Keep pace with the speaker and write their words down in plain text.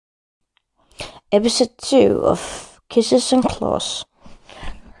Episode 2 of Kisses and Claws.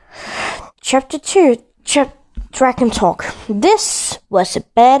 Chapter 2, Dragon Talk. This was a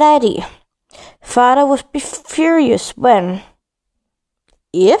bad idea. Father would be furious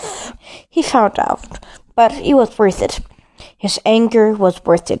if he found out, but it was worth it. His anger was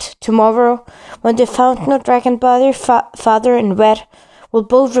worth it. Tomorrow, when they found no dragon body, Father and Red will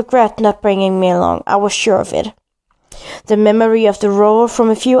both regret not bringing me along. I was sure of it. The memory of the roar from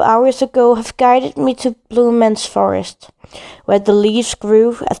a few hours ago have guided me to Blue Man's Forest, where the leaves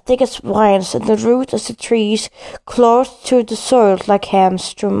grew as thick as vines and the roots of the trees clawed through the soil like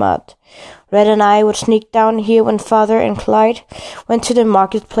hams through mud. Red and I would sneak down here when Father and Clyde went to the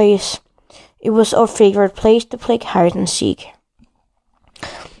marketplace. It was our favorite place to play hide and seek.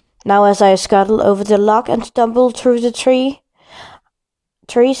 Now as I scuttled over the log and stumbled through the trees,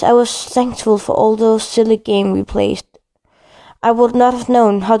 I was thankful for all those silly games we played. I would not have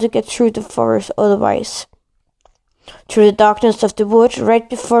known how to get through the forest otherwise. Through the darkness of the wood, right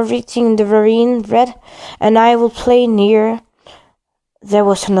before reaching the ravine, Red and I would play near. There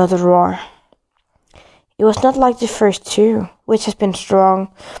was another roar. It was not like the first two, which has been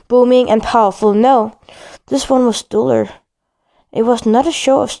strong, booming, and powerful. No, this one was duller. It was not a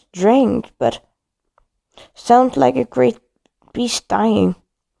show of strength, but sounded like a great beast dying.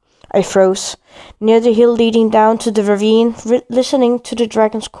 I froze, near the hill leading down to the ravine, listening to the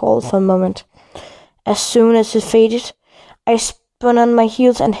dragon's call for a moment. As soon as it faded, I spun on my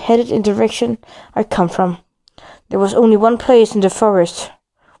heels and headed in the direction I'd come from. There was only one place in the forest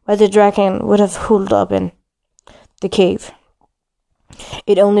where the dragon would have holed up in: the cave.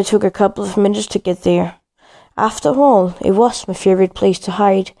 It only took a couple of minutes to get there. After all, it was my favorite place to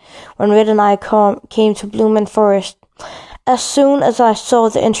hide when Red and I came to Blue Man's Forest. As soon as I saw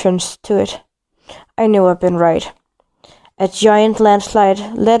the entrance to it, I knew I'd been right. A giant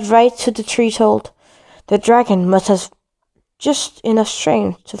landslide led right to the threshold. The dragon must have just enough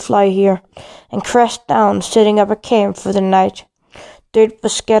strength to fly here and crash down, setting up a camp for the night. Dirt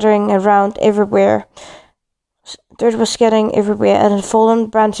was scattering everywhere, and fallen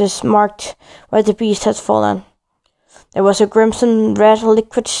branches marked where the beast had fallen. There was a crimson red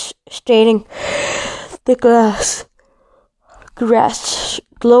liquid staining the grass,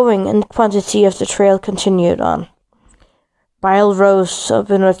 glowing, and the quantity of the trail continued on. Bile rose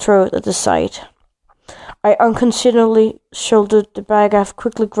up in my throat at the sight. I unconditionally shouldered the bag I've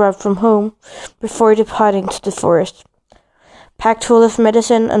quickly grabbed from home before departing to the forest. Packed full of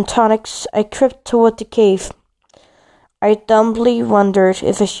medicine and tonics, I crept toward the cave. I dumbly wondered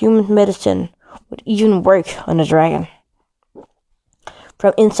if a human medicine would even work on a dragon.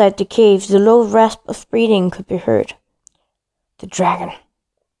 From inside the cave, the low rasp of breathing could be heard. The dragon.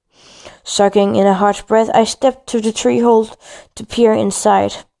 Sucking in a hard breath, I stepped to the tree hole to peer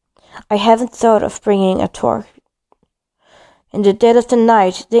inside. I hadn't thought of bringing a torch. In the dead of the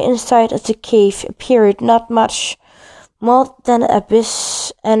night, the inside of the cave appeared not much more than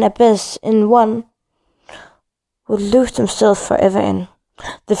an abyss in one would lose himself forever in.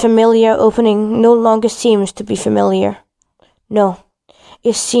 The familiar opening no longer seems to be familiar. No,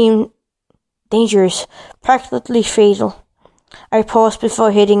 it seemed dangerous, practically fatal. I paused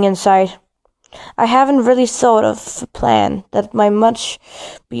before heading inside. I haven't really thought of a plan that might much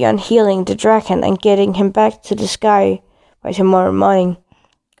beyond healing the dragon and getting him back to the sky by tomorrow morning.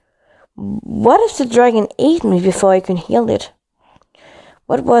 What if the dragon ate me before I could heal it?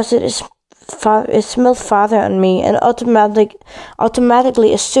 What was it? It smelled Father on me and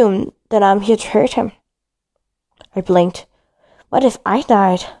automatically assumed that I'm here to hurt him. I blinked. What if I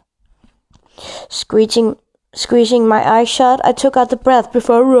died? Squeezing my eyes shut, I took out the breath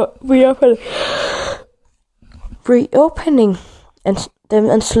before reopening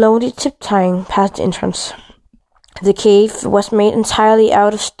and slowly tiptoeing past the entrance. The cave was made entirely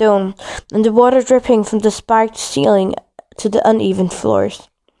out of stone, and the water dripping from the spiked ceiling to the uneven floors.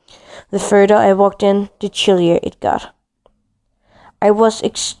 The further I walked in, the chillier it got. I was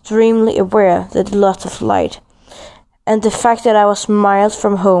extremely aware that the loss of light, and the fact that I was miles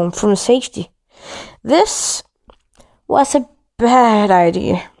from home, from safety. This was a bad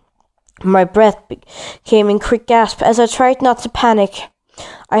idea. My breath came in quick gasps as I tried not to panic.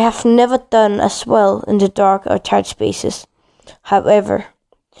 I have never done as well in the dark or tight spaces. However,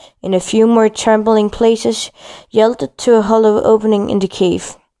 in a few more trembling places, yielded to a hollow opening in the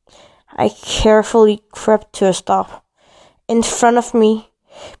cave. I carefully crept to a stop. In front of me,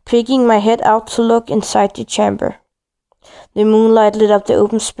 peeking my head out to look inside the chamber. The moonlight lit up the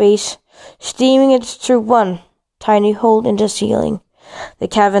open space, steaming it through one tiny hole in the ceiling. The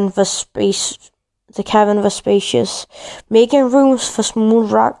cavern was The cabin was spacious, making rooms for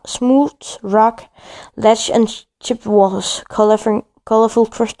smooth rock, ledge and chipped walls, colorful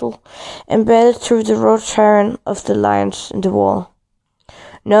crystal, embedded through the rotaran of the lines in the wall.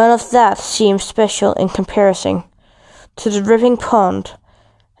 None of that seemed special in comparison to the dripping pond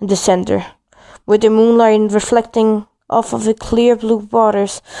in the center, with the moonlight reflecting off of the clear blue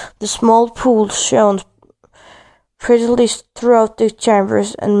waters. The small pool shone prettily throughout the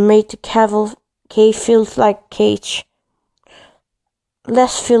chambers and made the cave feel like cage.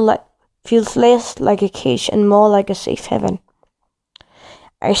 Feels less like a cage and more like a safe haven.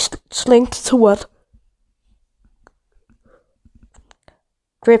 I slinked toward,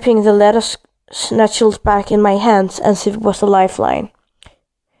 gripping the leather snatched back in my hands as if it was a lifeline.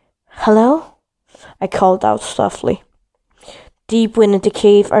 "Hello?" I called out softly. Deep within the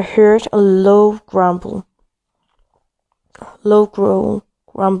cave, I heard a low growl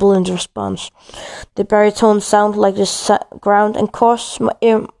in response. The baritone sounded like the ground and caused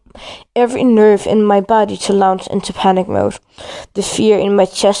every nerve in my body to launch into panic mode. The fear in my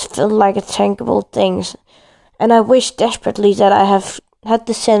chest felt like a tangible thing, and I wished desperately that I had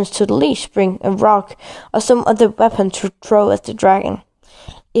the sense to at least bring a rock or some other weapon to throw at the dragon,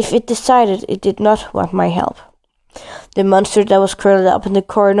 if it decided it did not want my help. The monster that was curled up in the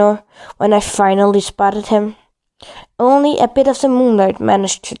corner when I finally spotted him. Only a bit of the moonlight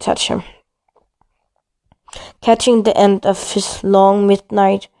managed to touch him, catching the end of his long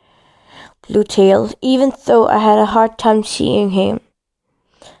midnight blue tail. Even though I had a hard time seeing him,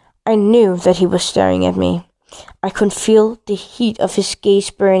 I knew that he was staring at me. I could feel the heat of his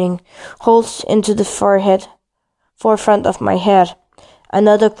gaze burning holes into the forefront of my head.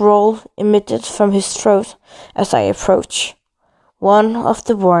 Another growl emitted from his throat as I approached. One of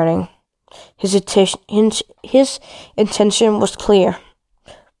the warning. His intention was clear.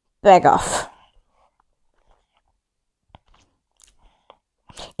 Back off.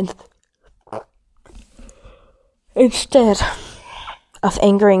 Instead of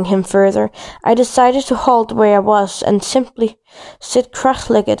angering him further, I decided to halt where I was and simply sit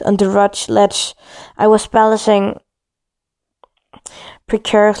cross-legged on the rugged ledge I was balancing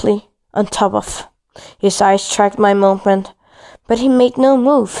precariously on top of. His eyes tracked my movement, but he made no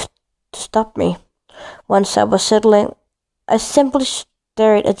move to stop me. Once I was settling, I simply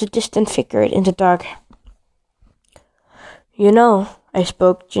stared at the distant figure in the dark. "You know," I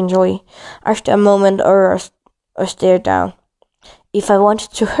spoke gingerly, after a moment or stare down, "if I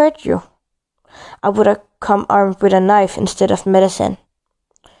wanted to hurt you, I would have come armed with a knife instead of medicine."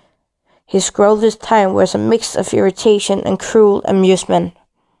 His growl this time was a mix of irritation and cruel amusement,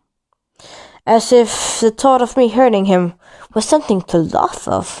 as if the thought of me hurting him was something to laugh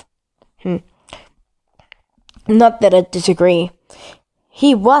of. Not that I disagree.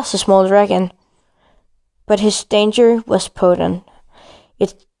 He was a small dragon, but his danger was potent.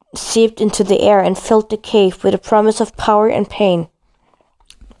 It seeped into the air and filled the cave with a promise of power and pain.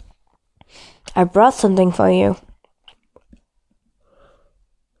 "I brought something for you."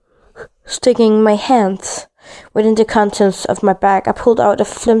 Sticking my hands within the contents of my bag, I pulled out a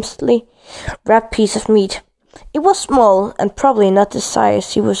flimsily wrapped piece of meat. It was small and probably not the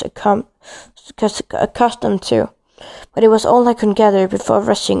size he was accustomed to, but it was all I could gather before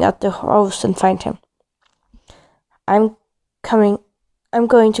rushing out the house and find him. I'm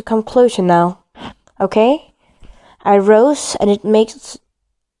going to come closer now, okay?" I rose and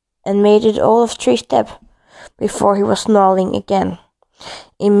made it all of 3 steps before he was snarling again.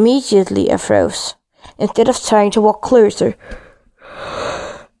 Immediately I froze. Instead of trying to walk closer,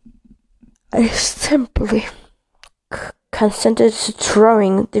 I simply consented to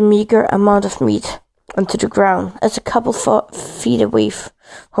throwing the meager amount of meat onto the ground as a couple feet away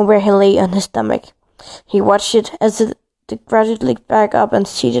from where he lay on his stomach. He watched it as it gradually back up and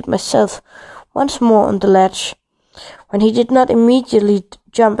seated myself once more on the ledge. When he did not immediately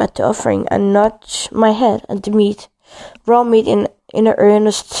jump at the offering, I nudged my head at the meat, raw meat in an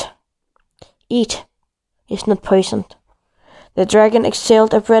earnest, "Eat. It's not poisoned." The dragon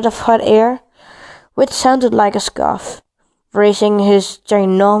exhaled a breath of hot air, which sounded like a scoff. Raising his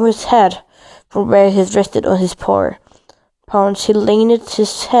ginormous head from where he rested on his paws, he leaned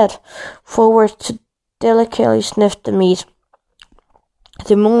his head forward to delicately sniff the meat.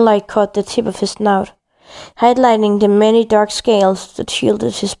 The moonlight caught the tip of his snout, highlighting the many dark scales that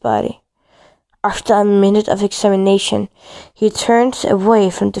shielded his body. After a minute of examination, he turned away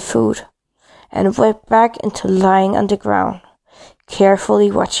from the food and went back into lying on the ground,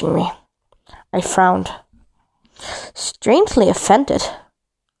 carefully watching me. I frowned, strangely offended.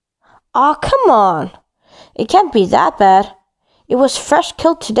 "Aw, come on. It can't be that bad. It was fresh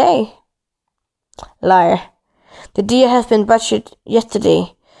killed today." Liar. The deer has been butchered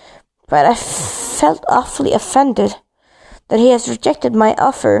yesterday, but I felt awfully offended that he has rejected my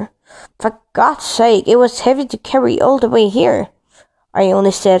offer. For God's sake, it was heavy to carry all the way here. I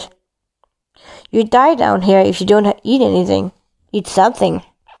only said, you die down here if you don't eat anything. Eat something.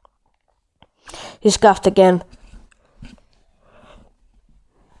 He scoffed again,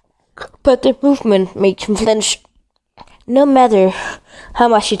 but the movement made him flinch. No matter how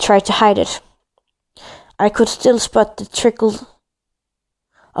much he tried to hide it, I could still spot the trickle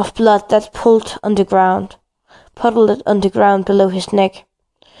of blood that puddled on the ground below his neck.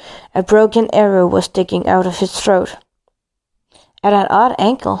 A broken arrow was sticking out of his throat. At an odd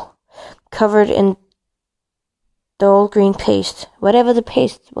angle, covered in dull green paste, whatever the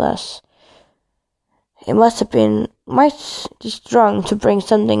paste was. It must have been mighty strong to bring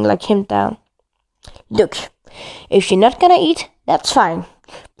something like him down. Look, if you're not gonna eat, that's fine,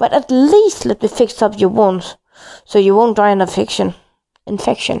 but at least let me fix up your wounds, so you won't die of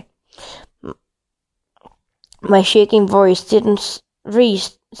infection. My shaking voice didn't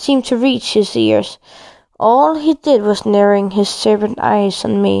seem to reach his ears. All he did was narrowing his serpent eyes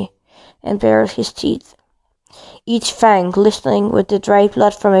on me and bared his teeth, each fang glistening with the dried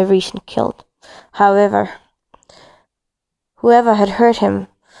blood from a recent kill. However, whoever had hurt him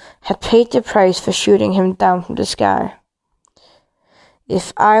had paid the price for shooting him down from the sky.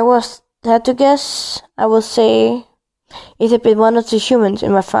 If I had to guess, I would say it had been one of the humans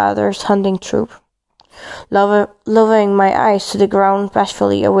in my father's hunting troop. Lowering my eyes to the ground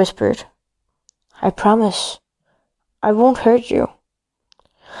bashfully, I whispered, I promise, I won't hurt you.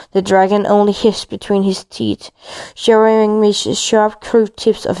 The dragon only hissed between his teeth, showing me the sharp, crude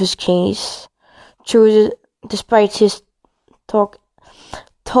tips of his canes. Despite his taut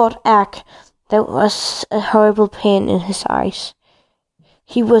ache, there was a horrible pain in his eyes.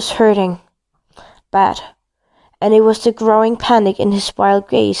 He was hurting bad, and it was the growing panic in his wild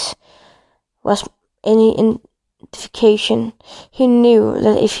gaze. Was any indication he knew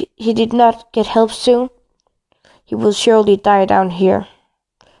that if he did not get help soon, he would surely die down here,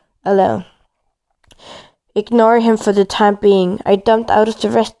 alone. Ignoring him for the time being, I dumped out of the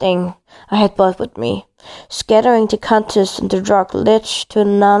resting I had brought with me, scattering the contents on the rock ledge to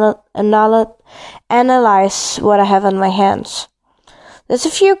analyze what I have on my hands. There's a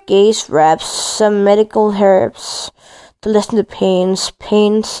few gaze wraps, some medical herbs to lessen the pains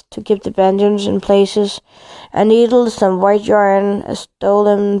to keep the bandages in places, a needle, some white yarn, a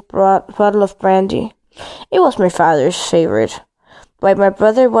stolen bottle of brandy. It was my father's favorite, but my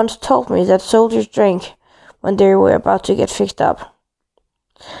brother once told me that soldiers drank when they were about to get fixed up.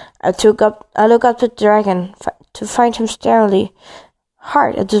 I looked up the dragon to find him staring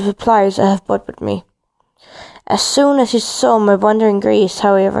hard at the supplies I have brought with me. As soon as he saw my wandering gaze,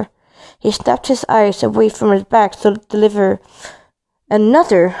 however, he snapped his eyes away from his back to deliver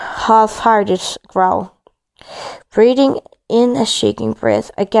another half-hearted growl. Breathing in a shaking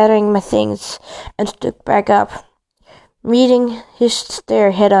breath, I gathered my things and stood back up. Meeting his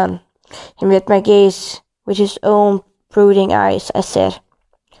stare head-on, he met my gaze with his own brooding eyes. I said,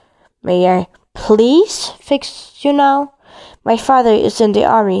 May I please fix you now? My father is in the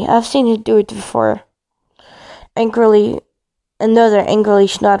army. I've seen him do it before. Another angry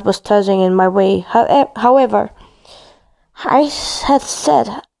snot was tossing in my way. However,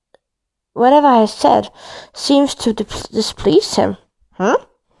 whatever I said seems to displease him.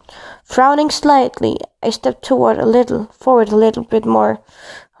 Frowning slightly, I stepped forward a little bit more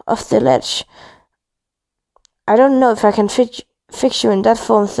of the ledge. I don't know if I can fix you in that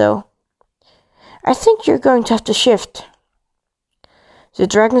form, though. I think you're going to have to shift. The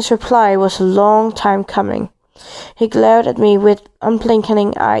dragon's reply was a long time coming. He glared at me with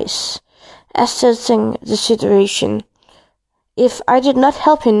unblinking eyes, assessing the situation. If I did not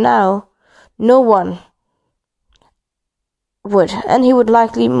help him now, no one would, and he would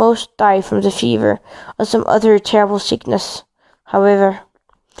likely most die from the fever or some other terrible sickness. However,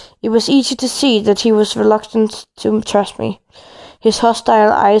 it was easy to see that he was reluctant to trust me. His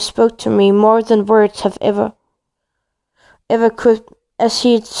hostile eyes spoke to me more than words have ever could, as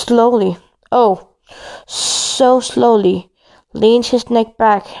he slowly, so slowly, leaned his neck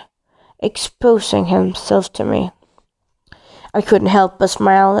back, exposing himself to me. I couldn't help but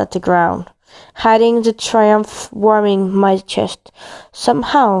smile at the ground, hiding the triumph warming my chest.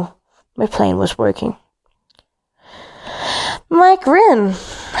 Somehow, my plan was working. My grin,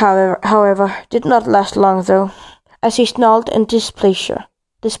 however, did not last long, though, as he snarled in displeasure,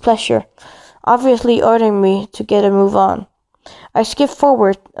 obviously ordering me to get a move on. I skipped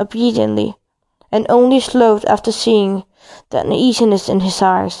forward obediently, and only slowed after seeing the uneasiness in his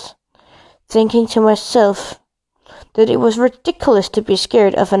eyes. thinking to myself that it was ridiculous to be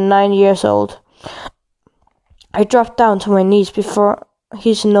scared of a 9 years old. I dropped down to my knees before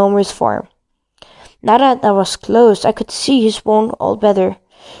his enormous form. Now that I was close, I could see his wound all better.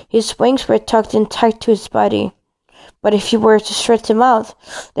 His wings were tucked in tight to his body, but if you were to stretch them out,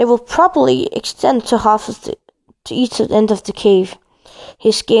 they will probably extend to to each end of the cave.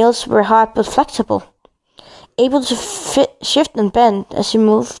 His scales were hard but flexible, able to shift and bend as he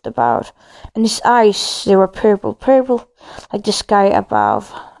moved about, and his eyes, they were purple, like the sky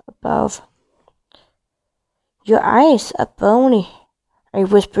above. Your eyes are bony, I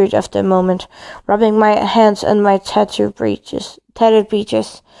whispered after a moment, rubbing my hands on my tattered breeches,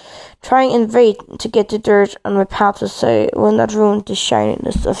 trying in vain to get the dirt on my palms so it will not ruin the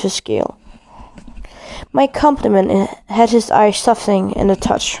shininess of his scale. My compliment had his eyes softening in a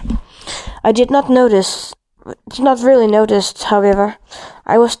touch. I did not really notice, however.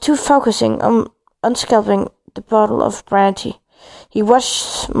 I was too focusing on unscalping the bottle of brandy. He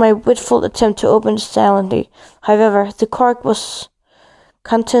watched my wistful attempt to open it silently. However, the cork was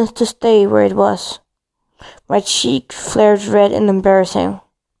content to stay where it was. My cheek flared red and embarrassing.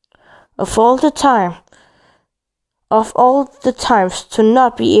 Of all the times to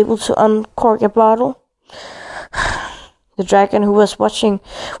not be able to uncork a bottle. The dragon, who was watching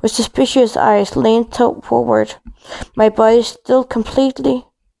with suspicious eyes, leaned forward, my body still completely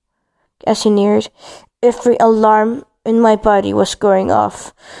as he neared. Every alarm in my body was going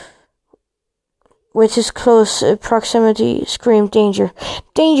off. With his close proximity, screamed danger,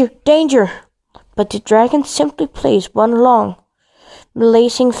 danger, danger! But the dragon simply placed one long,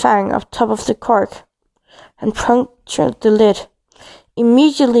 blazing fang on top of the cork and punctured the lid.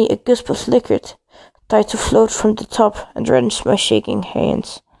 Immediately a gusp of liquid tried to float from the top and drenched my shaking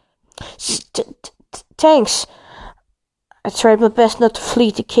hands. Thanks! I tried my best not to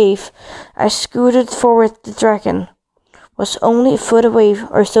flee the cave. I scooted forward. The dragon was only a foot away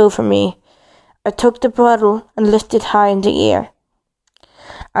or so from me. I took the bottle and lifted it high in the air.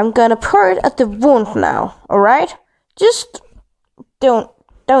 I'm gonna pour it at the wound now, alright? Just don't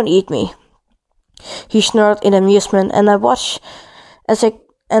eat me. He snarled in amusement, and I watched as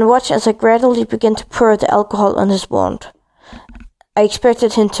I gradually began to pour the alcohol on his wound. I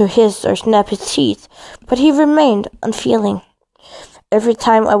expected him to hiss or snap his teeth, but he remained unfeeling. Every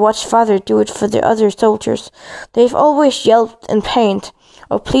time I watched Father do it for the other soldiers, they've always yelped in pain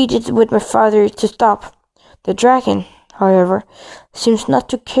or pleaded with my father to stop. The dragon, however, seems not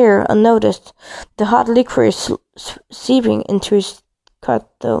to care unnoticed, the hot liquor is seeping into his cut,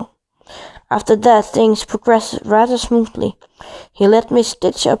 though. After that, things progressed rather smoothly. He let me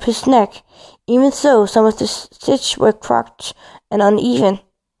stitch up his neck, even though some of the stitches were crooked and uneven.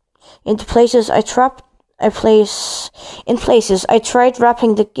 In places I tried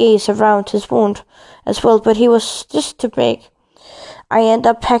wrapping the gauze around his wound as well, but he was just too big. I ended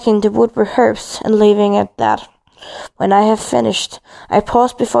up packing the wood with herbs and leaving it at that. When I had finished, I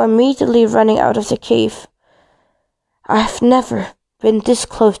paused before immediately running out of the cave. I have never been this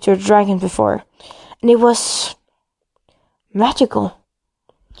close to a dragon before, and it was magical.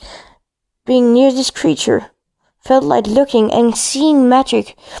 Being near this creature felt like looking and seeing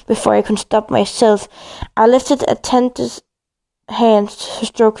magic. Before I could stop myself, I lifted a tender hand to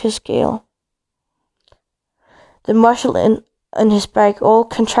stroke his scale. The muscle in his back all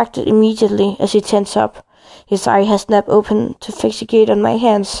contracted immediately as he tensed up. His eye had snapped open to fixate on my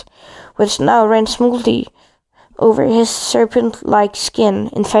hands, which now ran smoothly over his serpent-like skin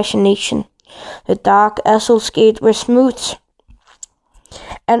in fascination. The dark azure scales were smooth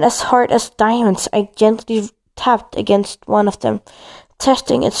and as hard as diamonds. I gently tapped against one of them,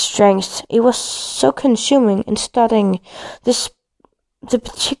 testing its strength. It was so consuming in studying the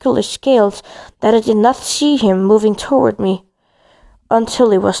particular scales that I did not see him moving toward me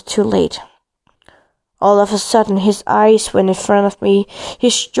until it was too late. All of a sudden, his eyes went in front of me.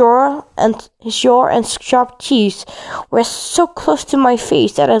 His jaw and sharp teeth were so close to my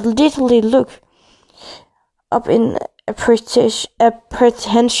face that I literally looked up in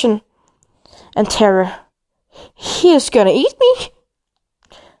apprehension and terror. He is gonna eat me?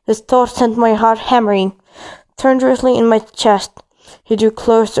 This thought sent my heart hammering thunderously in my chest. He drew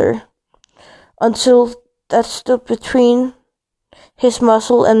closer until that stood between his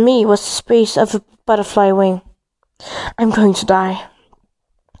muzzle and me was the space of a butterfly wing. I'm going to die.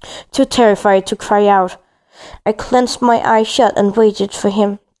 Too terrified to cry out, I clenched my eyes shut and waited for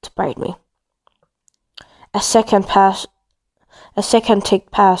him to bite me. A second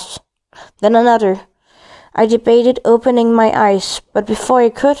tick passed, then another. I debated opening my eyes, but before I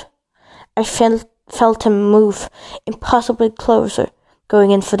could, I felt him move impossibly closer,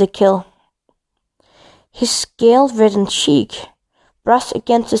 going in for the kill. His scale-ridden cheek brushed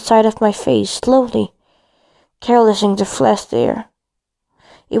against the side of my face slowly, caressing the flesh there.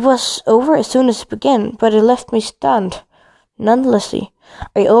 It was over as soon as it began, but it left me stunned. Nonetheless,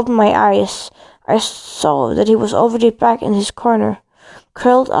 I opened my eyes. I saw that he was already back in his corner,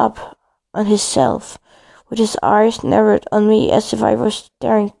 curled up on himself, with his eyes narrowed on me as if I was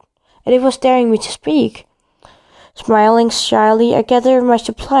staring, and it was daring me to speak. Smiling shyly, I gathered my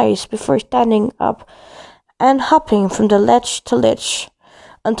supplies before standing up and hopping from the ledge to ledge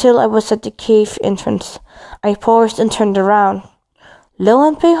until I was at the cave entrance. I paused and turned around. Lo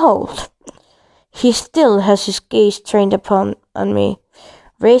and behold, he still has his gaze trained on me.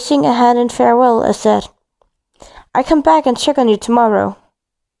 Raising a hand in farewell, I said, "I come back and check on you tomorrow."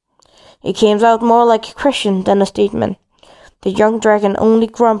 It came out more like a question than a statement. The young dragon only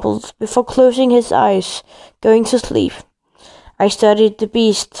grumbled before closing his eyes, going to sleep. I studied the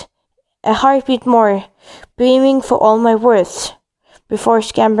beast, a heartbeat more, beaming for all my worth, before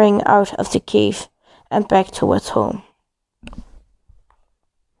scampering out of the cave and back towards home.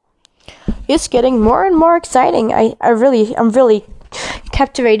 It's getting more and more exciting. I'm really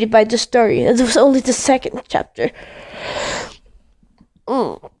captivated by the story. It was only the second chapter.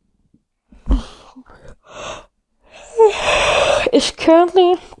 It's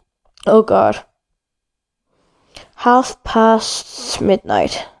currently, oh god,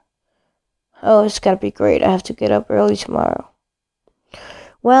 midnight. Oh, it's gonna be great. I have to get up early tomorrow.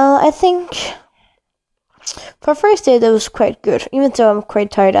 Well, I think for first day that was quite good. Even though I'm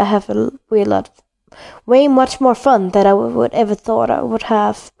quite tired, I have way much more fun than I would ever thought I would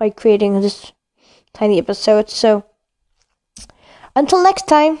have by creating this tiny episode. So, until next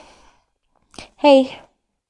time, hey.